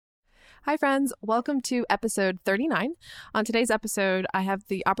Hi, friends. Welcome to episode 39. On today's episode, I have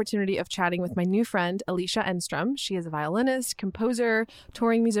the opportunity of chatting with my new friend, Alicia Enstrom. She is a violinist, composer,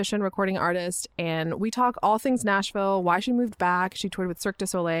 touring musician, recording artist, and we talk all things Nashville, why she moved back, she toured with Cirque du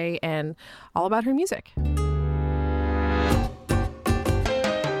Soleil, and all about her music.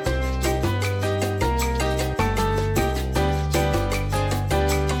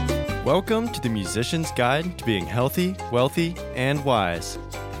 Welcome to the Musician's Guide to Being Healthy, Wealthy, and Wise.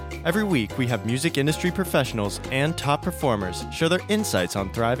 Every week, we have music industry professionals and top performers share their insights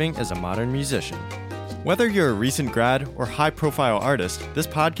on thriving as a modern musician. Whether you're a recent grad or high-profile artist, this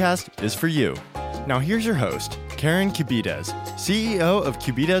podcast is for you. Now here's your host, Karen Cubides, CEO of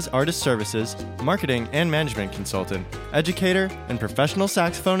Cubides Artist Services, marketing and management consultant, educator, and professional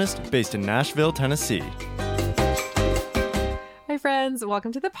saxophonist based in Nashville, Tennessee. Hi, friends.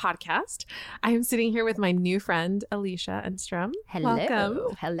 Welcome to the podcast. I am sitting here with my new friend, Alicia Enstrom. Hello.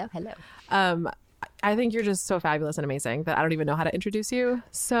 Welcome. Hello. I think you're just so fabulous and amazing that I don't even know how to introduce you.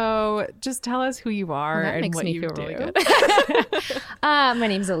 So just tell us who you are and what you do. Really good. My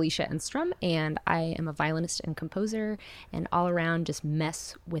name is Alicia Enstrom, and I am a violinist and composer, and all around just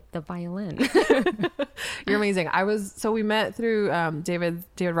mess with the violin. You're amazing. We met through David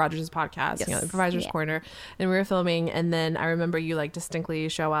Rogers' podcast, Yes. Improviser's Corner, and we were filming. And then I remember you distinctly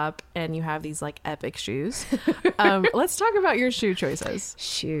show up, and you have these epic shoes. Let's talk about your shoe choices.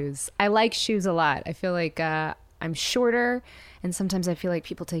 Shoes. I like shoes a lot. I feel like I'm shorter, and sometimes I feel like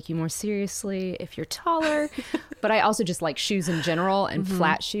people take you more seriously if you're taller. But I also just like shoes in general and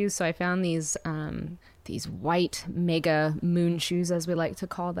flat shoes. So I found these white mega moon shoes, as we like to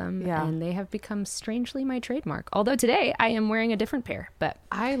call them. Yeah. And they have become strangely my trademark. Although today I am wearing a different pair, but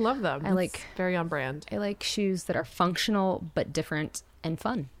I love them. It's very on brand. I like shoes that are functional but different and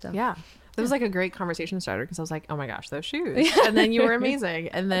fun. So. Yeah. It was a great conversation starter because I was like, oh my gosh, those shoes. And then you were amazing.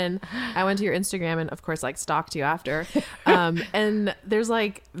 And then I went to your Instagram and of course stalked you after. And there's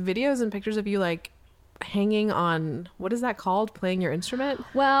videos and pictures of you hanging on, what is that called? Playing your instrument?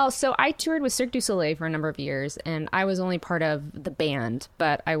 Well, so I toured with Cirque du Soleil for a number of years, and I was only part of the band,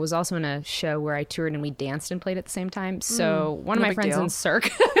 but I was also in a show where I toured and we danced and played at the same time. So one of my friends in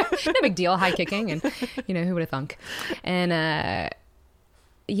Cirque, no big deal, high kicking, and who would have thunk? And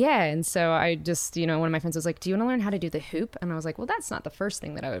yeah, and so I just, one of my friends was like, do you want to learn how to do the hoop? And I was like, well, that's not the first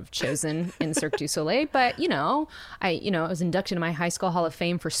thing that I would have chosen in Cirque du Soleil, but, I was inducted in my high school Hall of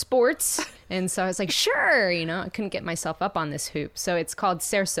Fame for sports, and so I was like, sure, I couldn't get myself up on this hoop. So it's called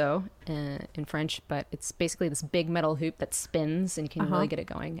cerceau in French, but it's basically this big metal hoop that spins and you can really get it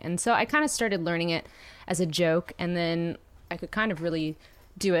going. And so I kind of started learning it as a joke, and then I could kind of really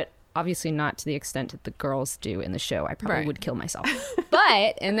do it. Obviously not to the extent that the girls do in the show. I probably would kill myself.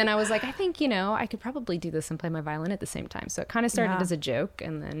 And then I was like, I think, I could probably do this and play my violin at the same time. So it kind of started as a joke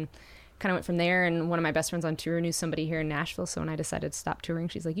and then kind of went from there. And one of my best friends on tour knew somebody here in Nashville. So when I decided to stop touring,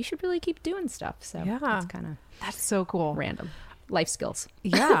 she's like, you should really keep doing stuff. So that's so cool. Random. Life skills.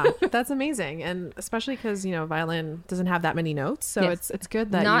 Yeah, that's amazing. And especially because, violin doesn't have that many notes. So it's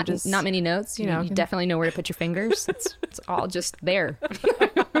good that not many notes. You definitely know where to put your fingers. It's all just there.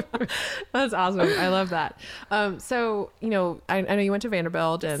 That's awesome. I love that. So, I know you went to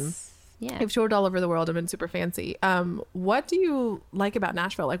Vanderbilt and you've toured all over the world and been super fancy. What do you like about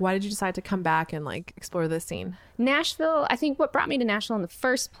Nashville? Why did you decide to come back and explore this scene? Nashville, I think what brought me to Nashville in the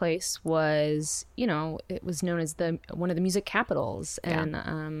first place was, it was known as one of the music capitals, and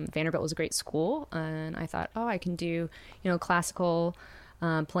Vanderbilt was a great school. And I thought, I can do, classical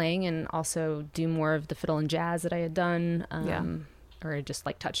playing and also do more of the fiddle and jazz that I had done. Or just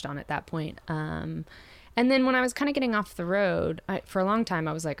touched on at that point. And then when I was kind of getting off the road, for a long time,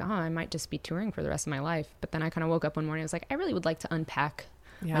 I was like, I might just be touring for the rest of my life. But then I kind of woke up one morning, I was like, I really would like to unpack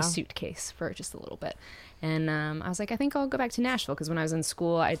my suitcase for just a little bit. And I was like, I think I'll go back to Nashville. Because when I was in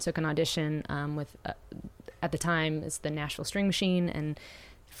school, I took an audition with, at the time, it's the Nashville String Machine. And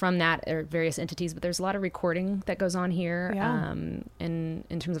from that are various entities, but there's a lot of recording that goes on here. In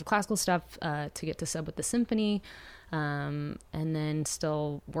terms of classical stuff, to get to sub with the symphony. And then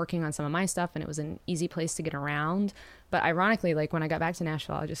still working on some of my stuff, and it was an easy place to get around. But ironically, when I got back to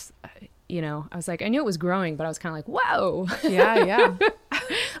Nashville, I just, I was like, I knew it was growing, but I was kind of like, whoa. Yeah.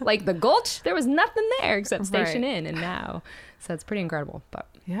 The Gulch, there was nothing there except Station Inn, and now. So it's pretty incredible. But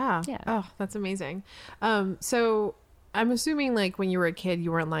yeah. Oh, that's amazing. So I'm assuming when you were a kid,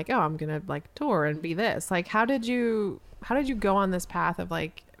 you weren't like, oh, I'm going to tour and be this. How did you go on this path of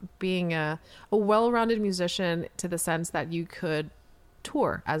being a well-rounded musician to the sense that you could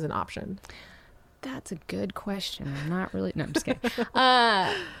tour as an option? That's a good question. I'm not really. No, I'm just kidding.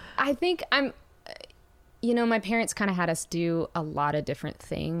 I think My parents kind of had us do a lot of different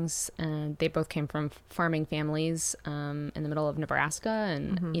things. They both came from farming families in the middle of Nebraska.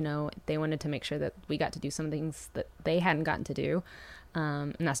 And, they wanted to make sure that we got to do some things that they hadn't gotten to do.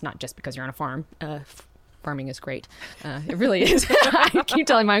 And that's not just because you're on a farm. Farming is great. It really is. I keep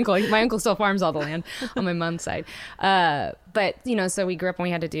telling my uncle still farms all the land on my mom's side. But, so we grew up and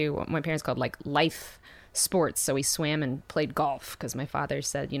we had to do what my parents called like life sports. So we swam and played golf because my father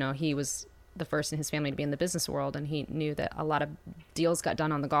said, he was the first in his family to be in the business world, and he knew that a lot of deals got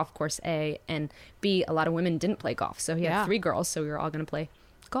done on the golf course, A, and B, a lot of women didn't play golf. So he had 3 girls, so we were all going to play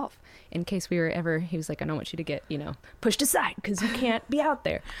golf in case we were ever, he was like, I don't want you to get, pushed aside because you can't be out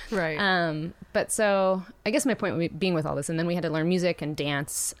there. Right. But so I guess my point being with all this, and then we had to learn music and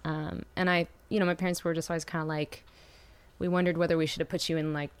dance. And I, my parents were just always kind of like, we wondered whether we should have put you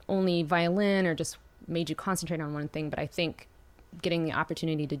in like only violin or just made you concentrate on one thing. But I think getting the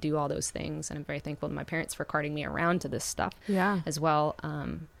opportunity to do all those things, and I'm very thankful to my parents for carting me around to this stuff as well,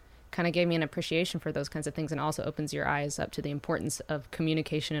 kind of gave me an appreciation for those kinds of things, and also opens your eyes up to the importance of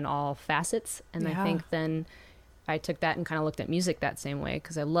communication in all facets. And I think then I took that and kind of looked at music that same way,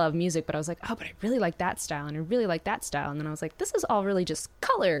 because I love music, but I was like, oh, but I really like that style and I really like that style. And then I was like, this is all really just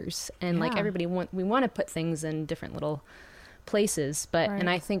colors, and like everybody we want to put things in different little places. But and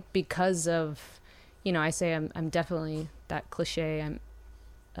I think because of, I say I'm definitely that cliche, I'm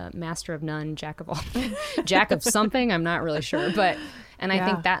a master of none, jack of all, jack of something, I'm not really sure, but I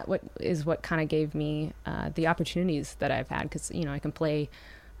think that what kind of gave me the opportunities that I've had, because I can play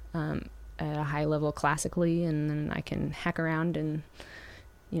at a high level classically, and then I can hack around and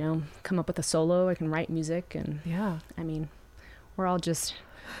come up with a solo. I can write music, and I mean, we're all just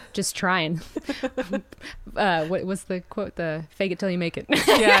trying. What was the quote? The fake it till you make it.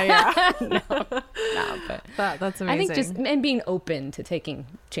 But that's amazing. I think just and being open to taking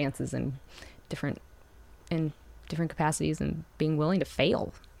chances in different capacities, and being willing to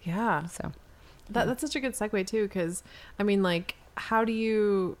fail. Yeah. So that's such a good segue too, because I mean, like, how do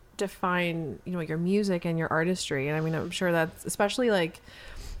you define your music and your artistry? And I mean, I'm sure that's especially like,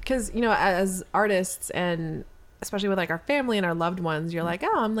 because as artists, and especially with like our family and our loved ones, you're like,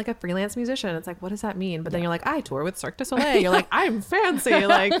 oh, I'm like a freelance musician. It's like, what does that mean? But then you're like, I tour with Cirque du Soleil. You're like, I'm fancy.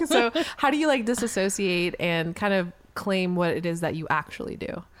 Like, so how do you like disassociate and kind of claim what it is that you actually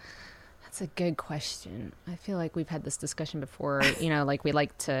do? That's a good question. I feel like we've had this discussion before.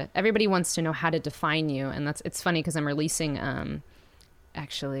 Like everybody wants to know how to define you. And it's funny because I'm releasing,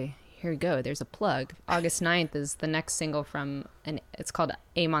 actually, here we go. There's a plug. August 9th is the next single from, it's called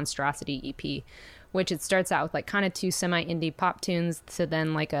A Monstrosity EP, which it starts out with like kind of 2 semi-indie pop tunes to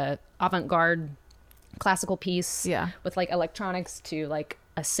then like a avant-garde classical piece with like electronics to like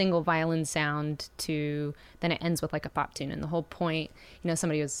a single violin sound to then it ends with like a pop tune. And the whole point,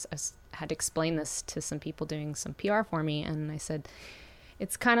 somebody had to explain this to some people doing some PR for me, and I said,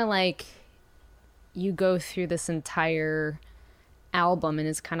 it's kind of like you go through this entire album and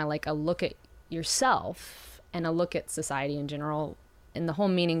it's kind of like a look at yourself and a look at society in general, and the whole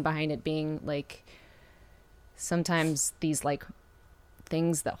meaning behind it being like sometimes these like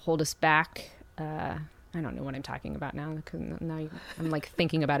things that hold us back. I don't know what I'm talking about now, because now I'm like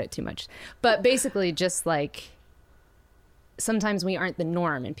thinking about it too much. But basically just like sometimes we aren't the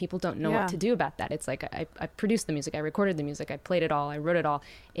norm and people don't know what to do about that. It's like I produced the music, I recorded the music, I played it all, I wrote it all.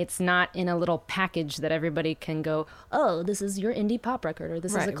 It's not in a little package that everybody can go, oh, this is your indie pop record, or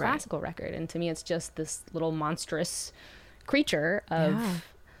this is a classical record. And to me, it's just this little monstrous creature of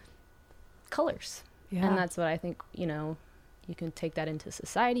colors. Yeah. And that's what I think, you can take that into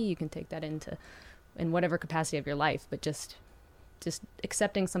society, you can take that into in whatever capacity of your life, but just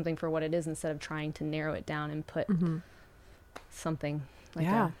accepting something for what it is instead of trying to narrow it down and put something like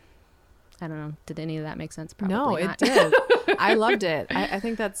that. I don't know. Did any of that make sense? Probably no, not. It did. I loved it. I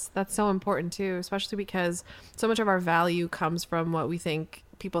think that's so important too, especially because so much of our value comes from what we think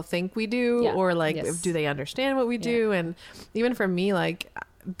people think we do, or like, do they understand what we do? And even for me, like,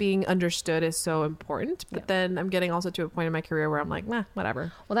 being understood is so important, but then I'm getting also to a point in my career where I'm like, nah,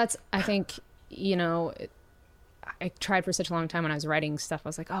 whatever. Well, I think, I tried for such a long time when I was writing stuff. I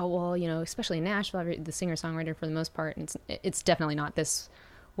was like, oh, well, especially in Nashville, the singer-songwriter for the most part, and it's definitely not this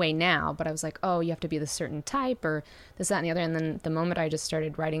way now, but I was like, oh, you have to be this certain type or this, that, and the other. And then the moment I just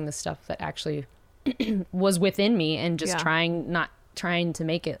started writing the stuff that actually was within me and just not trying to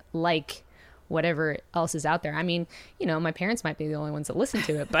make it like whatever else is out there. I mean, my parents might be the only ones that listen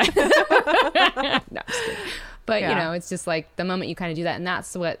to it, but no, I'm just kidding. But it's just like the moment you kind of do that, and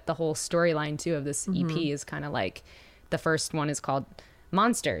that's what the whole storyline too of this EP is kind of like. The first one is called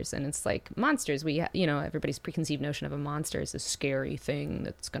monsters. And it's like monsters, everybody's preconceived notion of a monster is a scary thing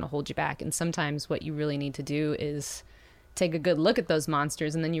that's going to hold you back. And sometimes what you really need to do is take a good look at those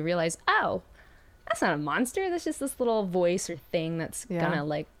monsters, and then you realize, oh, that's not a monster. That's just this little voice or thing that's gonna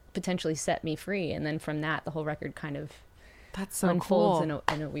like potentially set me free. And then from that, the whole record kind of unfolds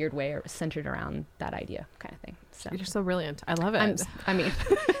in a weird way, or centered around that idea kind of thing. So you're so brilliant. I love it. I mean,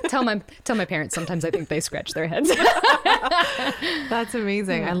 tell my parents. Sometimes I think they scratch their heads. That's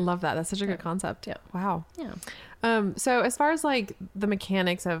amazing. I love that. That's such a good concept. Yeah. Wow. Yeah. So as far as like the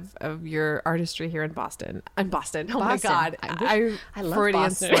mechanics of your artistry here in Boston. Oh my God. I love Freudian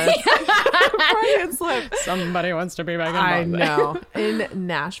Boston. slip. Freudian slip. Somebody wants to be back in Boston. I know. In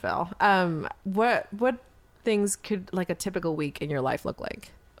Nashville. What things could like a typical week in your life look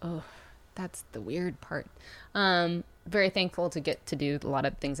like? Oh, that's the weird part. Very thankful to get to do a lot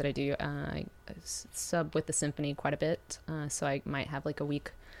of things that I do. I sub with the symphony quite a bit. So I might have like a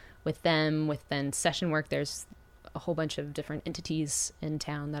week with them. With then session work, there's a whole bunch of different entities in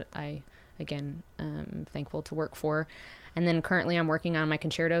town that I, again, am thankful to work for. And then currently I'm working on my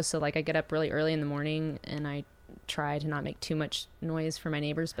concerto. So like I get up really early in the morning and I try to not make too much noise for my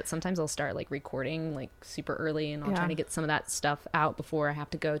neighbors, but sometimes I'll start like recording like super early, and I'll try to get some of that stuff out before I have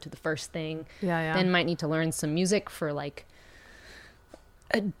to go to the first thing. Then might need to learn some music for like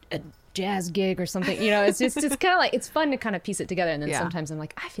a jazz gig or something, it's just kind of like, it's fun to kind of piece it together. And then sometimes I'm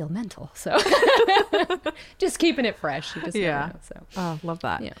like, I feel mental, so just keeping it fresh. You just never know, so. Oh, love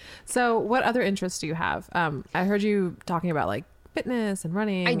that. So what other interests do you have? I heard you talking about like fitness and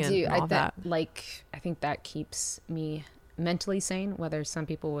running. I do. And all that. Like, I think that keeps me mentally sane, whether some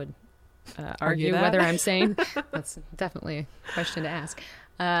people would argue whether I'm sane. That's definitely a question to ask.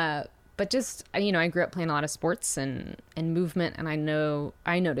 But just, I grew up playing a lot of sports and movement, and I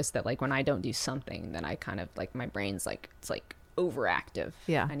noticed that like when I don't do something, then I kind of like my brain's like, it's like overactive.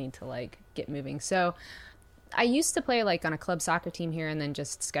 Yeah. I need to like get moving. So I used to play like on a club soccer team here, and then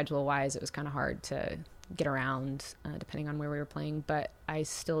just schedule wise, it was kind of hard to get around depending on where we were playing. But I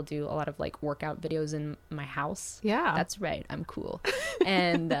still do a lot of like workout videos in my house. Yeah, that's right, I'm cool.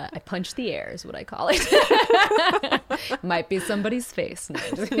 And I punch the air is what I call it. Might be somebody's face. No,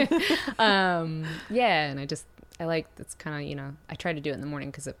 and I like, it's kind of, I try to do it in the morning,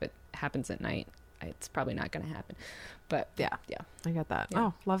 because if it happens at night, it's probably not going to happen. But yeah I get that. Yeah.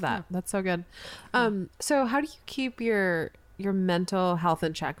 Oh, love that. That's so good. So how do you keep your mental health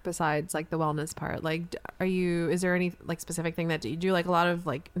in check besides like the wellness part? Like, is there any like specific thing that you do? Like a lot of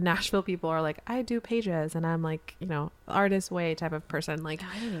like Nashville people are like, I do pages, and I'm like, artist way type of person. Like,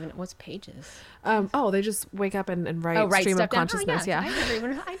 I don't even know what's pages. They just wake up and write stream of consciousness. I never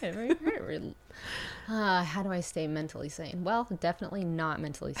even heard of it. How do I stay mentally sane? Well, definitely not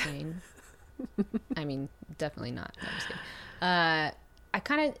mentally sane. I mean, definitely not. No, I'm just kidding. I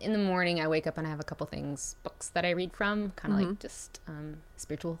kind of, in the morning, I wake up and I have a couple books that I read from, kind of like just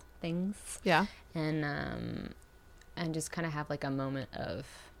spiritual things. Yeah. And just kind of have like a moment of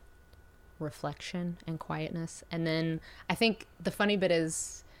reflection and quietness. And then I think the funny bit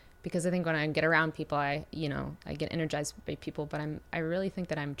is, because I think when I get around people, I get energized by people, but I really think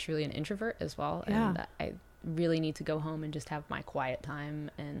that I'm truly an introvert as well. Yeah. And that I really need to go home and just have my quiet time,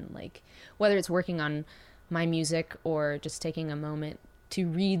 and like, whether it's working on my music or just taking a moment to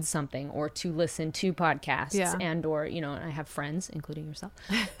read something or to listen to podcasts and or I have friends, including yourself,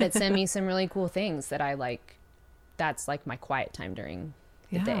 that send me some really cool things that I like. That's like my quiet time during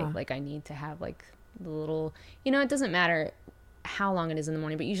the day. Like, I need to have like the little, it doesn't matter how long it is in the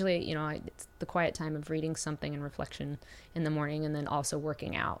morning, but usually it's the quiet time of reading something and reflection in the morning, and then also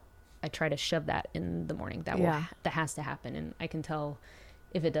working out. I try to shove that in the morning. That has to happen, and I can tell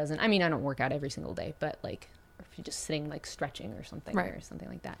if it doesn't. I mean, I don't work out every single day, but like, if you're just sitting like stretching or something, or something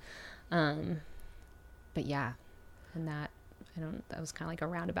like that. But yeah, and that was kind of like a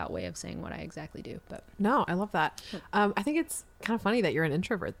roundabout way of saying what I exactly do. But no, I love that. I think it's kind of funny that you're an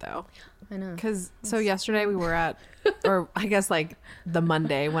introvert though. I know. Because so yesterday we were at, or I guess like the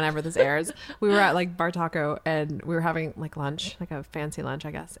Monday, whenever this airs, we were at like Bar Taco, and we were having like lunch, like a fancy lunch,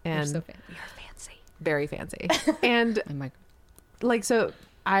 I guess. And you're fancy. Very fancy. And like, so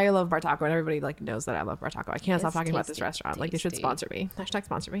I love Bar Taco, and everybody like knows that I love Bar Taco. I can't stop talking about this restaurant. Like, they should sponsor me. #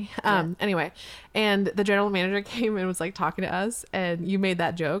 sponsor me. Anyway, and the general manager came and was like talking to us, and you made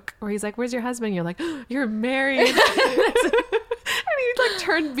that joke where he's like, "Where's your husband?" You're like, oh, "You're married." And he like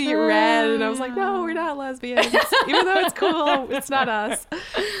turned beet red, and I was like, "No, we're not lesbians. Even though it's cool, it's not us."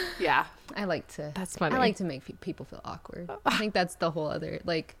 Yeah, That's funny. I like to make people feel awkward. I think that's the whole other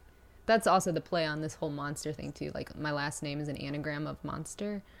like. That's also the play on this whole monster thing too. Like, my last name is an anagram of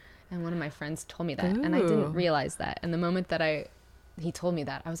monster, and one of my friends told me that, and I didn't realize that. And the moment that he told me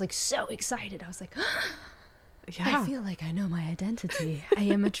that, I was like so excited. I was like, Yeah. I feel like I know my identity. I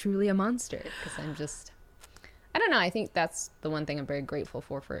am truly a monster, because I don't know. I think that's the one thing I'm very grateful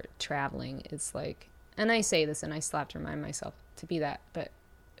for traveling. It's like, and I say this and I still have to remind myself to be that, but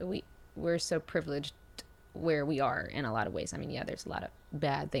we're so privileged where we are in a lot of ways. I mean, yeah, there's a lot of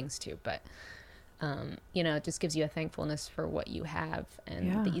bad things too, but it just gives you a thankfulness for what you have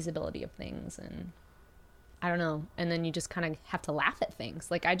and the easeability of things. And I don't know. And then you just kind of have to laugh at things.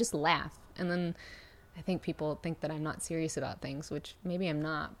 Like, I just laugh. And then I think people think that I'm not serious about things, which maybe I'm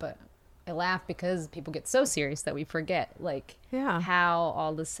not, but I laugh because people get so serious that we forget, like,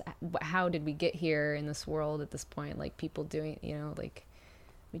 how did we get here in this world at this point? Like, people doing, like,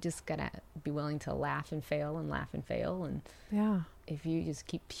 we just gotta be willing to laugh and fail. And if you just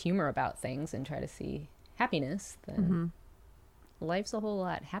keep humor about things and try to see happiness, then life's a whole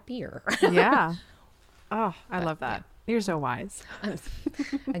lot happier. Yeah. Oh, I love that. Yeah. You're so wise.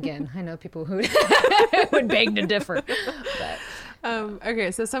 Again, I know people who would beg to differ. But,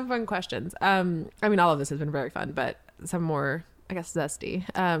 okay, so some fun questions. I mean, all of this has been very fun, but some more, I guess, zesty.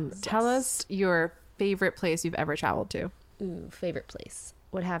 Tell us your favorite place you've ever traveled to. Ooh, favorite place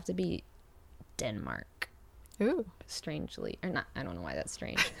would have to be Denmark. Ooh. Strangely, or not, I don't know why that's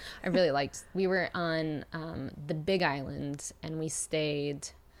strange. I really liked, we were on the Big Island, and we stayed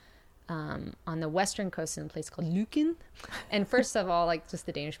on the western coast in a place called Lykken. And first of all, like, just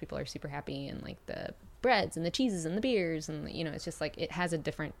the Danish people are super happy, and like the breads and the cheeses and the beers, and it's just like, it has a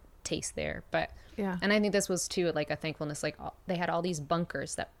different taste there. But and I think this was too like a thankfulness. Like, they had all these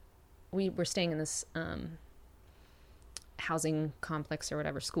bunkers that we were staying in this housing complex or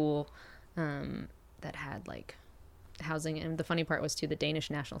whatever, school that had like housing. And the funny part was too, the Danish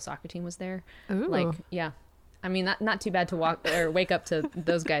national soccer team was there. Ooh. Like, yeah, I mean, not too bad to walk or wake up to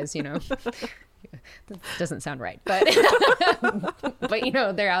those guys, That doesn't sound right, but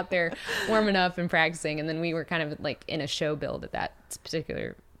but they're out there warming up and practicing, and then we were kind of like in a show build at that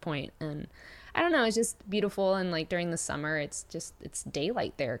particular point. And I don't know, it's just beautiful. And like during the summer, it's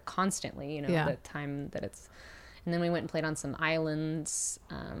daylight there constantly, the time that it's. And then we went and played on some islands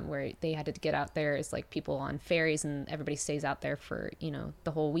where they had to get out there as like people on ferries, and everybody stays out there for,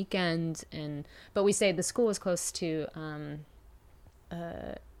 the whole weekend. But we stayed, the school was close to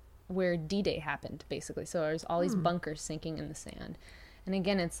where D-Day happened, basically. So there's all these bunkers sinking in the sand. And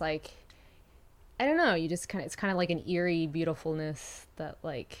again, it's like, I don't know, it's kind of like an eerie beautifulness that,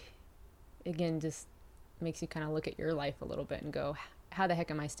 like, again, just makes you kind of look at your life a little bit and go, how the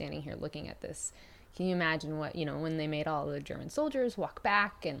heck am I standing here looking at this? Can you imagine what, when they made all the German soldiers walk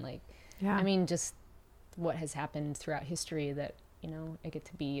back, and like, I mean, just what has happened throughout history that, I get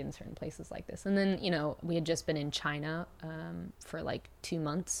to be in certain places like this. And then, we had just been in China for like 2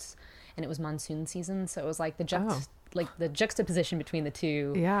 months, and it was monsoon season. So it was like the juxtaposition between the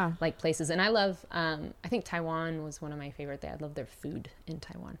two like places. And I love, I think Taiwan was one of my favorite. I love their food in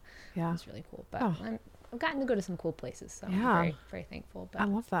Taiwan. Yeah. It was really cool. But I've gotten to go to some cool places, so I'm very, very thankful. But, I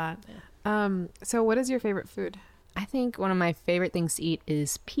love that. Yeah. So what is your favorite food? I think one of my favorite things to eat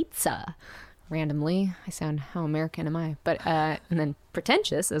is pizza. Randomly, I sound, how American am I? But and then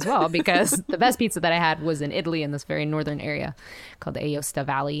pretentious as well, because the best pizza that I had was in Italy, in this very northern area called the Aosta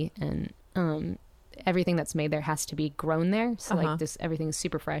Valley, and everything that's made there has to be grown there. So like this, everything is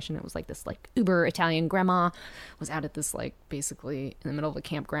super fresh, and it was like this like uber Italian grandma was out at this like basically in the middle of a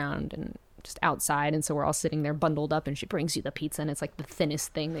campground and just outside, and so we're all sitting there bundled up, and she brings you the pizza, and it's like the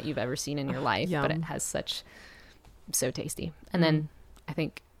thinnest thing that you've ever seen in your life. But it has so tasty. And then I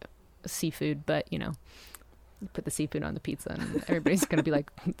think seafood, but you put the seafood on the pizza and everybody's gonna be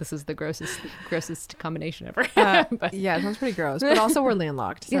like, this is the grossest combination ever. But, yeah, it sounds pretty gross, but also we're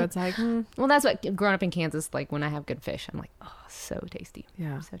landlocked, so it's like well, that's what, growing up in Kansas, like when I have good fish, I'm like, oh, so tasty.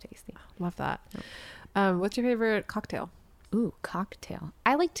 So tasty. Love that. What's your favorite cocktail? Ooh, cocktail.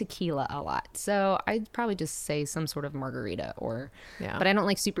 I like tequila a lot, so I'd probably just say some sort of margarita, or but I don't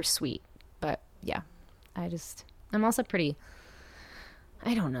like super sweet. But yeah, I'm also pretty,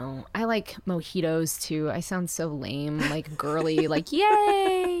 I don't know, I like mojitos too. I sound so lame, like girly, like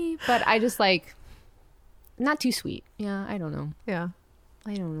yay, but I just like not too sweet. I don't know.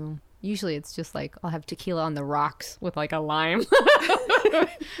 I don't know. Usually it's just like I'll have tequila on the rocks with like a lime.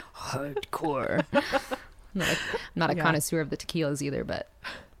 Hardcore. I'm not a connoisseur of the tequilas either, but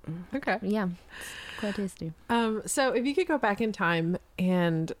okay. Yeah, it's quite tasty. So if you could go back in time,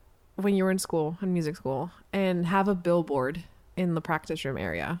 and when you were in school, in music school, and have a billboard in the practice room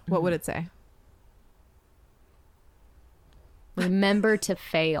area, what would it say? Remember to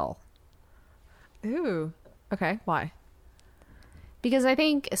fail. Ooh. Okay. Why? Because I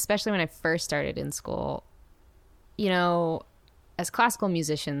think, especially when I first started in school, as classical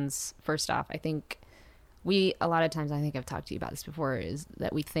musicians, first off, I think a lot of times, I think I've talked to you about this before, is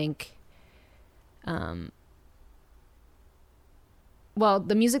that we think, well,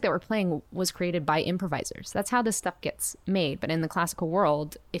 the music that we're playing was created by improvisers. That's how this stuff gets made. But in the classical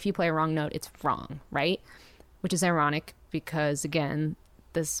world, if you play a wrong note, it's wrong, right? Which is ironic because, again,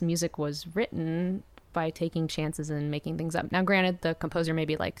 this music was written by taking chances and making things up. Now, granted, the composer may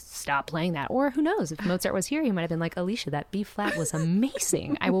be like, stop playing that. Or who knows, if Mozart was here, he might have been like, Alicia, that B flat was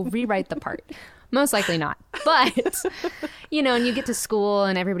amazing. I will rewrite the part. Most likely not. But, you know, and you get to school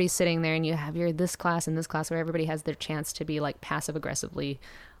and everybody's sitting there and you have your this class and this class where everybody has their chance to be like passive aggressively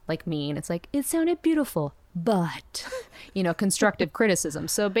like me. And it's like, it sounded beautiful, but, you know, constructive criticism.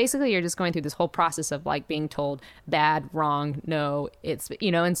 So basically you're just going through this whole process of like being told bad, wrong, no, it's,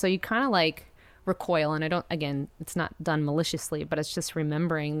 you know, and so you kind of like recoil. And I don't, again, it's not done maliciously, but it's just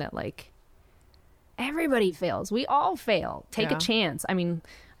remembering that like everybody fails. We all fail. Take a chance. I mean,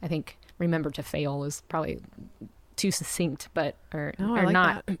 I think remember to fail is probably too succinct, but or like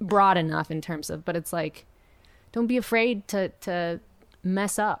not that. Broad enough in terms of, but it's like, don't be afraid to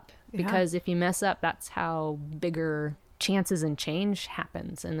mess up, because if you mess up, that's how bigger chances and change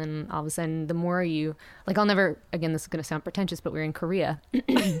happens. And then all of a sudden, the more you like, I'll never, again, this is going to sound pretentious, but we're in Korea,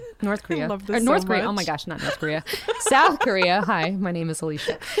 North Korea, or North Korea. Oh my gosh, not North Korea, South Korea. Hi, my name is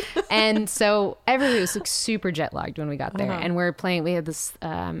Alicia. And so everybody was like super jet lagged when we got there, and we're playing. We had this.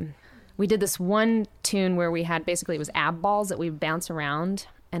 We did this one tune where we had basically, it was ab balls that we bounce around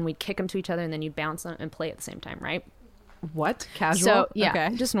and we'd kick them to each other and then you'd bounce on and play at the same time, right? What? Casual? So, yeah,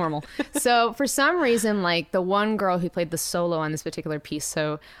 just normal. So for some reason, like the one girl who played the solo on this particular piece,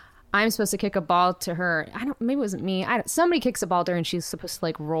 so I'm supposed to kick a ball to her. Maybe it wasn't me. Somebody kicks a ball to her and she's supposed to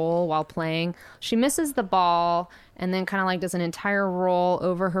like roll while playing. She misses the ball and then kind of like does an entire roll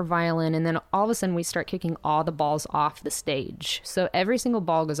over her violin. And then all of a sudden we start kicking all the balls off the stage. So every single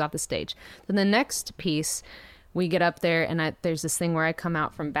ball goes off the stage. Then the next piece, we get up there and there's this thing where I come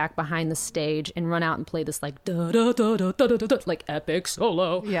out from back behind the stage and run out and play this like da da da da da da da, like epic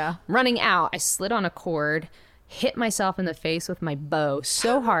solo. Yeah. Running out, I slid on a chord, hit myself in the face with my bow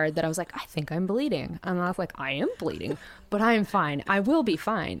so hard that I was like, I think I'm bleeding. And I was like, I am bleeding, but I am fine. I will be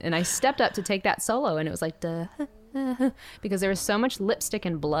fine. And I stepped up to take that solo and it was like, duh. Because there was so much lipstick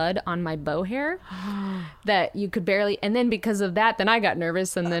and blood on my bow hair that you could barely, and then because of that, then I got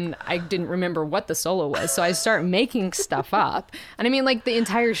nervous and then I didn't remember what the solo was. So I start making stuff up. And I mean, like the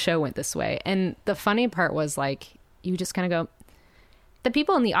entire show went this way. And the funny part was like, you just kind of go, the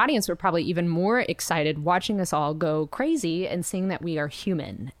people in the audience were probably even more excited watching us all go crazy and seeing that we are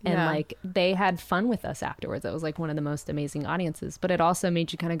human. And like, they had fun with us afterwards. It was like one of the most amazing audiences, but it also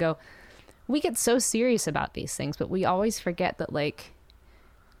made you kind of go, we get so serious about these things, but we always forget that like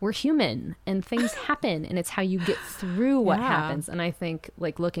we're human and things happen and it's how you get through what happens. And I think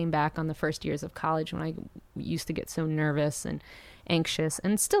like looking back on the first years of college when I used to get so nervous and anxious,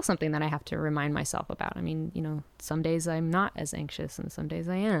 and still something that I have to remind myself about. I mean, you know, some days I'm not as anxious and some days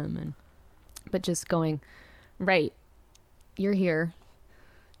I am, but just going, right, you're here,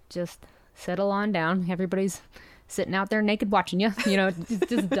 just settle on down. Everybody's sitting out there naked watching you, you know,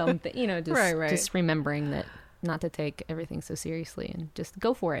 just dumb thing, you know, just just remembering that not to take everything so seriously and just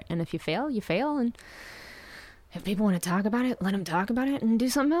go for it. And if you fail, you fail. And if people want to talk about it, let them talk about it and do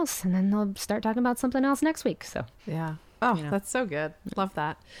something else. And then they'll start talking about something else next week. So, yeah. Oh, you know. That's so good. Love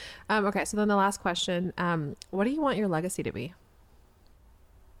that. Okay. So then the last question, what do you want your legacy to be?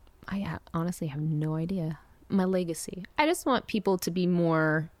 I honestly have no idea. My legacy. I just want people to be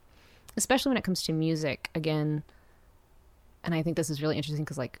more, especially when it comes to music, again, and I think this is really interesting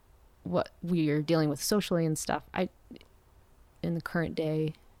because like what we are dealing with socially and stuff, in the current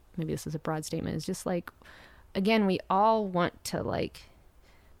day, maybe this is a broad statement, is just like, again, we all want to like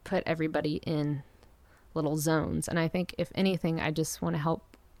put everybody in little zones. And I think if anything, I just want to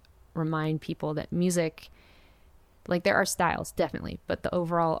help remind people that music, like there are styles, definitely, but the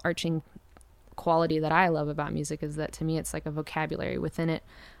overall arching quality that I love about music is that to me, it's like a vocabulary. Within it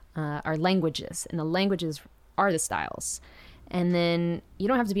are languages, and the languages are the styles. And then you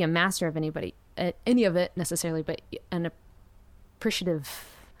don't have to be a master of any of it necessarily, but an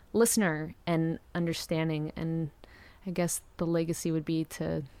appreciative listener and understanding. And I guess the legacy would be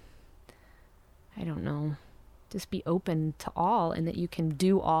to, I don't know, just be open to all, and that you can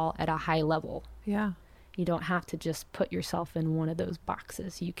do all at a high level. Yeah. You don't have to just put yourself in one of those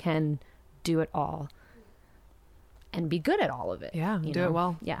boxes. You can do it all and be good at all of it. Yeah. Do it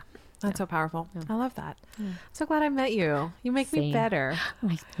well. Yeah. That's so powerful. Yeah. I love that. I'm so glad I met you. You make me better.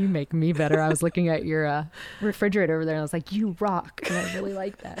 You make me better. I was looking at your refrigerator over there and I was like, you rock. And I really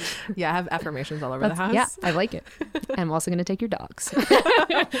like that. Yeah, I have affirmations all over the house. Yeah, I like it. I'm also going to take your dogs.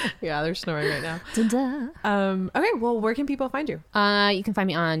 Yeah, they're snoring right now. Okay, well, where can people find you? You can find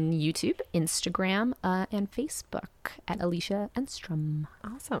me on YouTube, Instagram, and Facebook at Alicia Enstrom.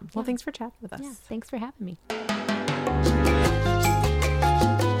 Awesome. Well, thanks for chatting with us. Yeah, thanks for having me.